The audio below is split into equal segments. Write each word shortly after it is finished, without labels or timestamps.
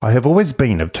I have always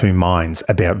been of two minds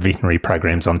about veterinary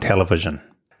programs on television.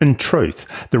 In truth,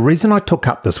 the reason I took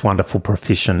up this wonderful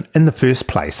profession in the first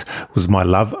place was my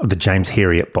love of the James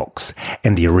Herriot books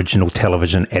and the original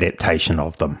television adaptation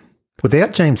of them.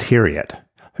 Without James Herriot,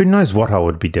 who knows what I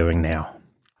would be doing now?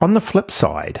 On the flip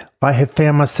side, I have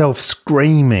found myself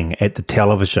screaming at the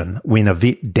television when a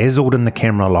vet dazzled in the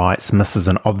camera lights misses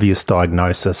an obvious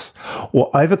diagnosis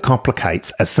or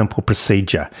overcomplicates a simple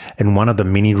procedure in one of the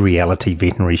many reality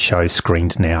veterinary shows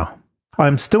screened now. I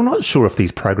am still not sure if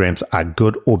these programs are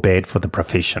good or bad for the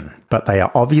profession, but they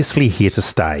are obviously here to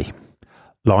stay.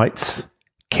 Lights,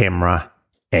 camera,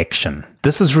 action.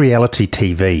 This is reality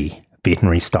TV,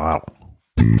 veterinary style.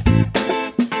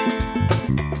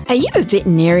 Are you a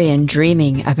veterinarian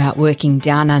dreaming about working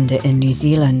down under in New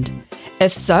Zealand?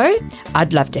 If so,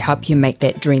 I'd love to help you make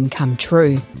that dream come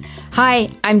true. Hi,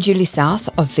 I'm Julie South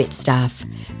of VetStaff.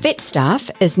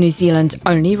 VetStaff is New Zealand's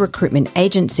only recruitment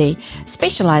agency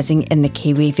specialising in the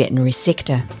Kiwi veterinary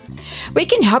sector. We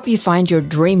can help you find your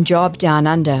dream job down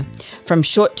under, from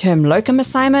short-term locum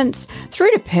assignments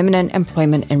through to permanent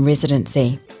employment and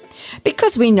residency.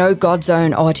 Because we know God's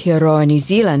own Aotearoa New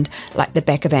Zealand like the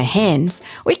back of our hands,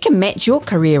 we can match your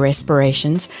career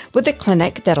aspirations with a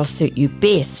clinic that'll suit you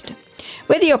best.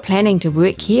 Whether you're planning to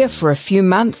work here for a few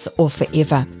months or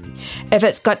forever. If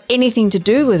it's got anything to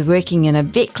do with working in a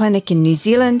vet clinic in New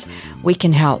Zealand, we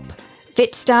can help.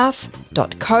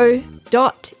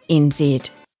 vetstaff.co.nz.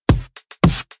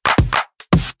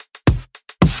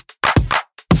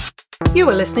 You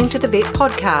are listening to the Vet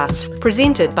Podcast,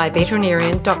 presented by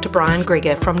veterinarian Dr. Brian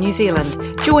Greger from New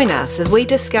Zealand. Join us as we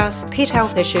discuss pet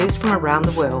health issues from around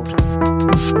the world.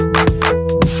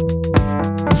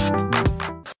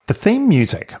 The theme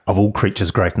music of All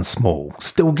Creatures Great and Small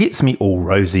still gets me all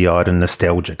rosy-eyed and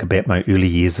nostalgic about my early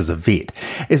years as a vet,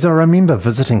 as I remember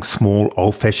visiting small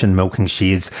old-fashioned milking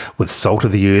sheds with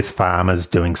salt-of-the-earth farmers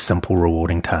doing simple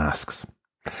rewarding tasks.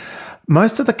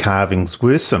 Most of the carvings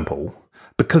were simple,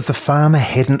 because the farmer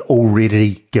hadn't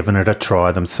already given it a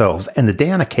try themselves, and the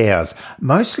downer cows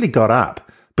mostly got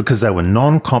up because they were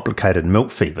non-complicated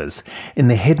milk fevers and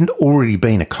there hadn't already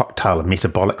been a cocktail of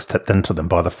metabolics tipped into them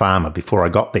by the farmer before I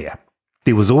got there.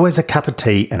 There was always a cup of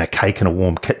tea and a cake in a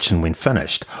warm kitchen when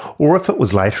finished, or if it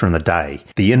was later in the day,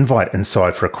 the invite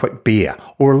inside for a quick beer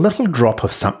or a little drop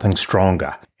of something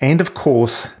stronger. And of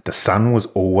course, the sun was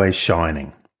always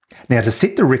shining. Now, to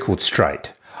set the record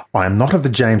straight, I am not of the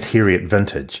James Herriot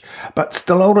vintage, but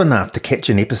still old enough to catch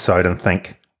an episode and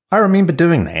think, I remember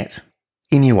doing that.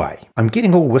 Anyway, I'm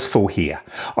getting all wistful here.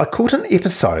 I caught an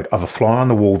episode of a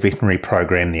fly-on-the-wall veterinary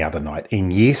program the other night,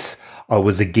 and yes, I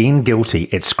was again guilty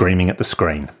at screaming at the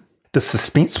screen. The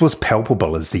suspense was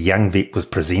palpable as the young vet was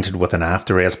presented with an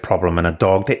after-hours problem in a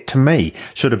dog that, to me,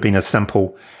 should have been a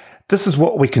simple, this is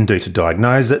what we can do to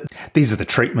diagnose it, these are the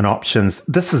treatment options,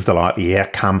 this is the likely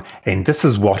outcome, and this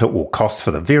is what it will cost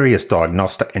for the various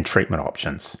diagnostic and treatment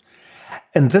options.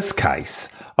 In this case,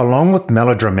 along with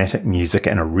melodramatic music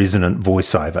and a resonant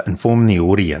voiceover informing the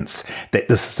audience that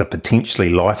this is a potentially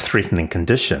life-threatening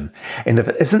condition, and if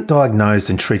it isn't diagnosed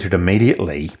and treated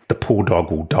immediately, the poor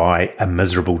dog will die a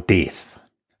miserable death.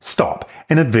 Stop.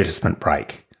 An advertisement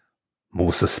break.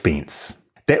 More suspense.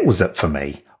 That was it for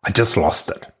me. I just lost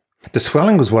it. The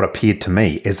swelling was what appeared to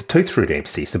me as a tooth root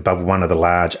abscess above one of the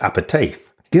large upper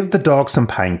teeth. Give the dog some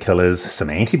painkillers, some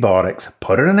antibiotics,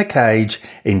 put it in a cage,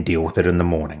 and deal with it in the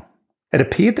morning. It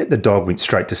appeared that the dog went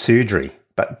straight to surgery,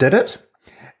 but did it?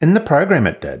 In the program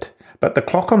it did, but the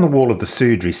clock on the wall of the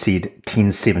surgery said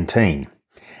 10:17,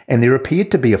 and there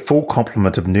appeared to be a full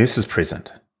complement of nurses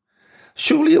present.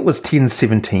 Surely it was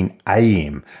 10:17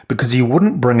 a.m. because you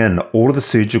wouldn't bring in all of the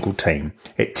surgical team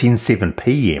at 10:07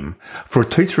 p.m. for a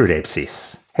tooth root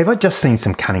abscess. Have I just seen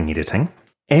some cunning editing?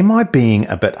 Am I being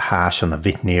a bit harsh on the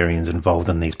veterinarians involved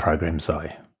in these programs though?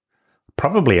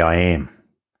 Probably I am.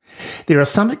 There are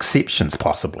some exceptions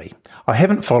possibly. I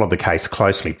haven't followed the case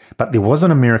closely, but there was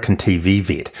an American TV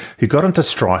vet who got into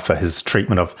strife for his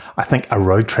treatment of, I think, a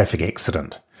road traffic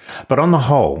accident. But on the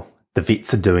whole, the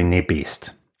vets are doing their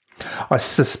best. I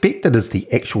suspect it is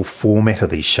the actual format of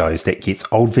these shows that gets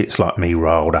old vets like me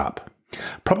riled up.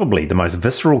 Probably the most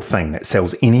visceral thing that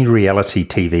sells any reality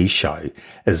TV show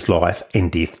is life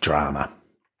and death drama.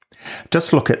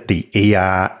 Just look at the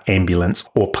ER, ambulance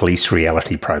or police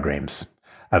reality programs.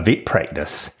 A vet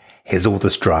practice has all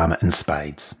this drama in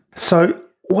spades. So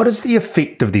what is the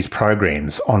effect of these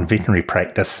programs on veterinary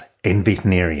practice and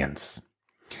veterinarians?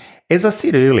 As I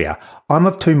said earlier, I'm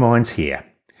of two minds here.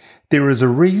 There is a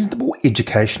reasonable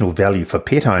educational value for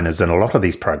pet owners in a lot of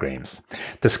these programs.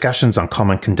 Discussions on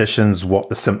common conditions, what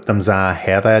the symptoms are,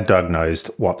 how they are diagnosed,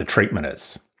 what the treatment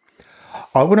is.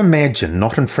 I would imagine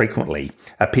not infrequently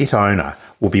a pet owner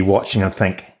will be watching and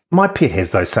think, my pet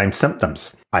has those same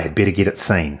symptoms. I had better get it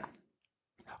seen.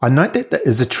 I note that there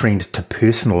is a trend to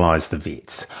personalise the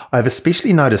vets. I have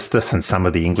especially noticed this in some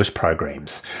of the English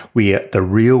programs, where the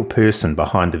real person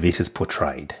behind the vet is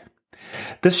portrayed.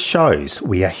 This shows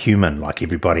we are human like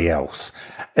everybody else.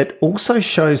 It also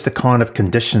shows the kind of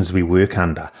conditions we work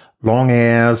under. Long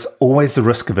hours, always the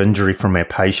risk of injury from our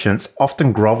patients,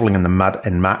 often grovelling in the mud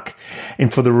and muck,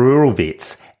 and for the rural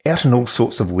vets, out in all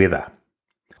sorts of weather.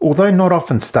 Although not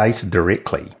often stated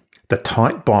directly, the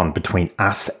tight bond between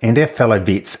us and our fellow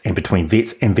vets and between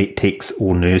vets and vet techs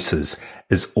or nurses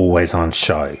is always on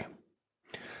show.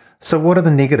 So what are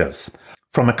the negatives?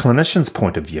 From a clinician's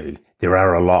point of view, there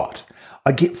are a lot.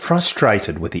 I get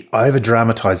frustrated with the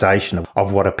over-dramatisation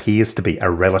of what appears to be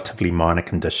a relatively minor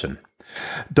condition.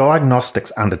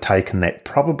 Diagnostics undertaken that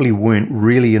probably weren't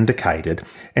really indicated,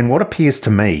 and what appears to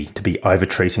me to be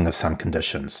over-treating of some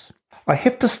conditions. I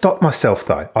have to stop myself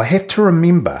though. I have to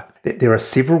remember that there are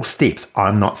several steps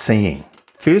I'm not seeing.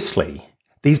 Firstly,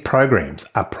 these programs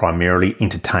are primarily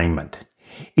entertainment.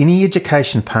 Any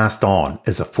education passed on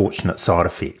is a fortunate side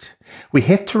effect. We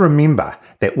have to remember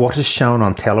that what is shown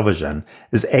on television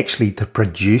is actually the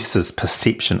producer's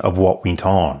perception of what went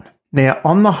on. Now,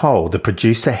 on the whole, the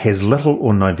producer has little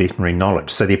or no veterinary knowledge,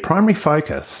 so their primary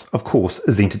focus, of course,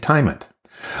 is entertainment.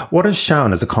 What is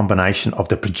shown is a combination of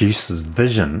the producer's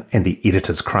vision and the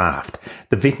editor's craft.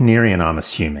 The veterinarian, I'm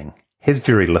assuming, has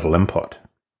very little input.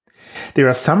 There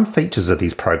are some features of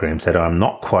these programs that I'm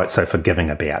not quite so forgiving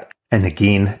about, and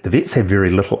again, the vets have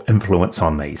very little influence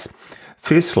on these.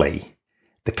 Firstly,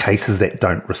 the cases that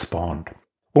don't respond.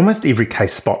 Almost every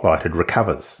case spotlighted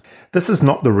recovers. This is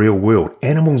not the real world.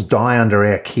 Animals die under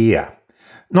our care.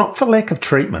 Not for lack of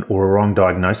treatment or a wrong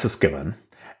diagnosis given.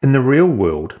 In the real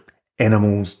world,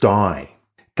 animals die.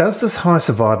 Does this high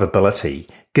survivability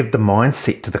give the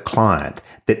mindset to the client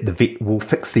that the vet will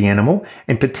fix the animal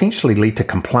and potentially lead to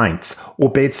complaints or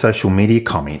bad social media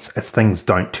comments if things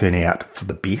don't turn out for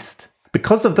the best?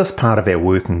 Because of this part of our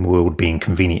working world being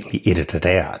conveniently edited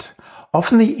out,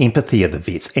 often the empathy of the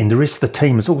vets and the rest of the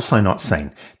team is also not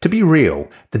seen. To be real,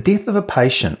 the death of a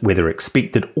patient, whether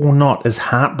expected or not, is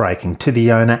heartbreaking to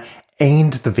the owner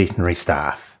and the veterinary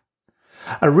staff.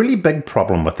 A really big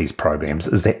problem with these programs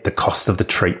is that the cost of the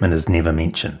treatment is never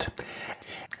mentioned.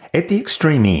 At the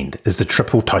extreme end is the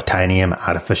triple titanium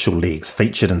artificial legs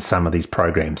featured in some of these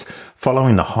programs,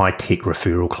 following the high-tech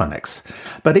referral clinics.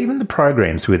 But even the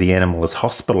programs where the animal is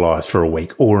hospitalised for a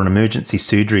week or an emergency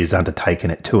surgery is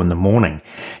undertaken at 2 a.m.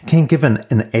 can give an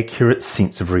inaccurate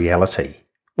sense of reality.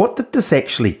 What did this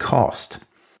actually cost?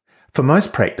 For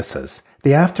most practices,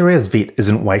 the after-hours vet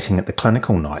isn't waiting at the clinic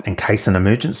all night in case an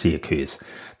emergency occurs.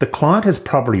 The client has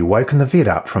probably woken the vet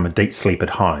up from a deep sleep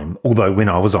at home, although when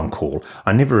I was on call,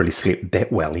 I never really slept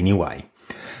that well anyway.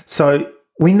 So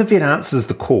when the vet answers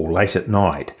the call late at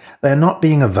night, they are not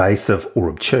being evasive or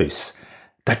obtuse.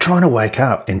 They're trying to wake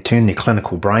up and turn their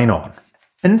clinical brain on.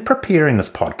 In preparing this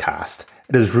podcast,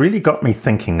 it has really got me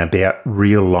thinking about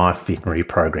real-life veterinary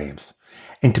programs.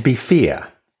 And to be fair,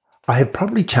 I have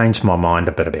probably changed my mind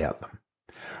a bit about them.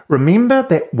 Remember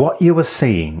that what you are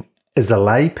seeing is a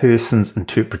layperson's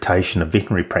interpretation of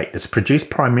veterinary practice produced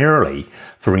primarily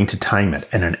for entertainment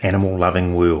in an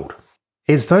animal-loving world.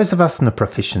 As those of us in the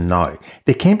profession know,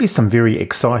 there can be some very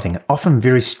exciting and often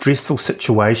very stressful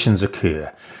situations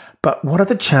occur, but what are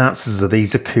the chances of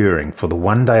these occurring for the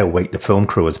one day a week the film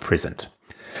crew is present?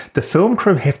 The film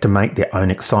crew have to make their own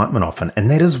excitement often,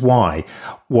 and that is why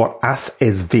what us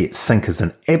as vets think is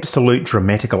an absolute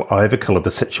dramatical overkill of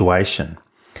the situation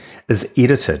is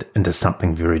edited into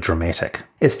something very dramatic.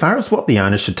 As far as what the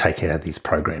owners should take out of these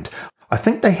programs, I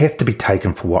think they have to be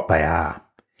taken for what they are.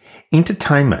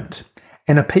 Entertainment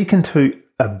and a peek into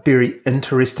a very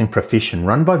interesting profession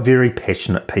run by very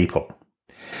passionate people.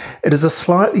 It is a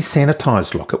slightly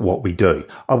sanitised look at what we do.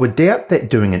 I would doubt that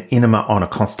doing an enema on a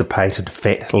constipated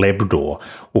fat Labrador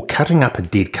or cutting up a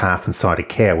dead calf inside a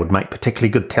cow would make particularly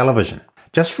good television.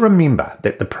 Just remember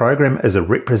that the program is a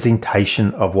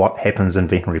representation of what happens in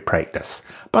veterinary practice,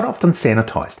 but often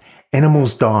sanitised.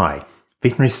 Animals die,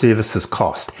 veterinary services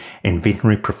cost, and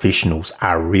veterinary professionals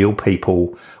are real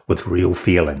people with real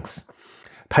feelings.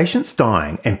 Patients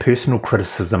dying and personal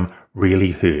criticism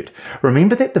really hurt.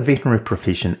 Remember that the veterinary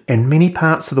profession in many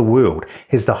parts of the world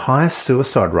has the highest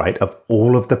suicide rate of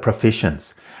all of the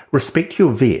professions. Respect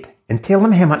your vet and tell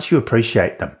them how much you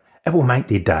appreciate them. It will make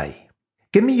their day.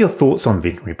 Give me your thoughts on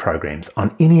veterinary programs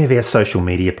on any of our social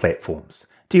media platforms.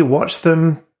 Do you watch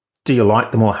them? Do you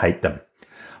like them or hate them?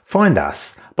 Find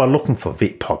us by looking for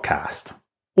Vet Podcast.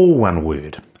 All one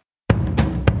word.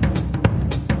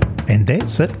 And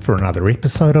that's it for another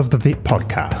episode of the Vet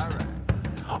Podcast.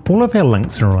 All of our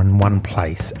links are in one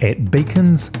place at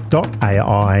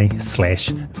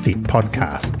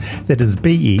beacons.ai/vetpodcast. That is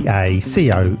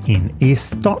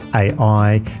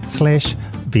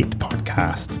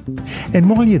beacons.ai/vetpodcast. And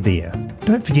while you're there,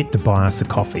 don't forget to buy us a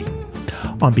coffee.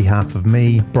 On behalf of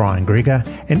me, Brian Gregor,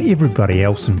 and everybody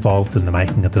else involved in the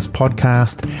making of this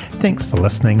podcast, thanks for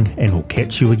listening, and we'll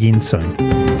catch you again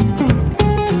soon.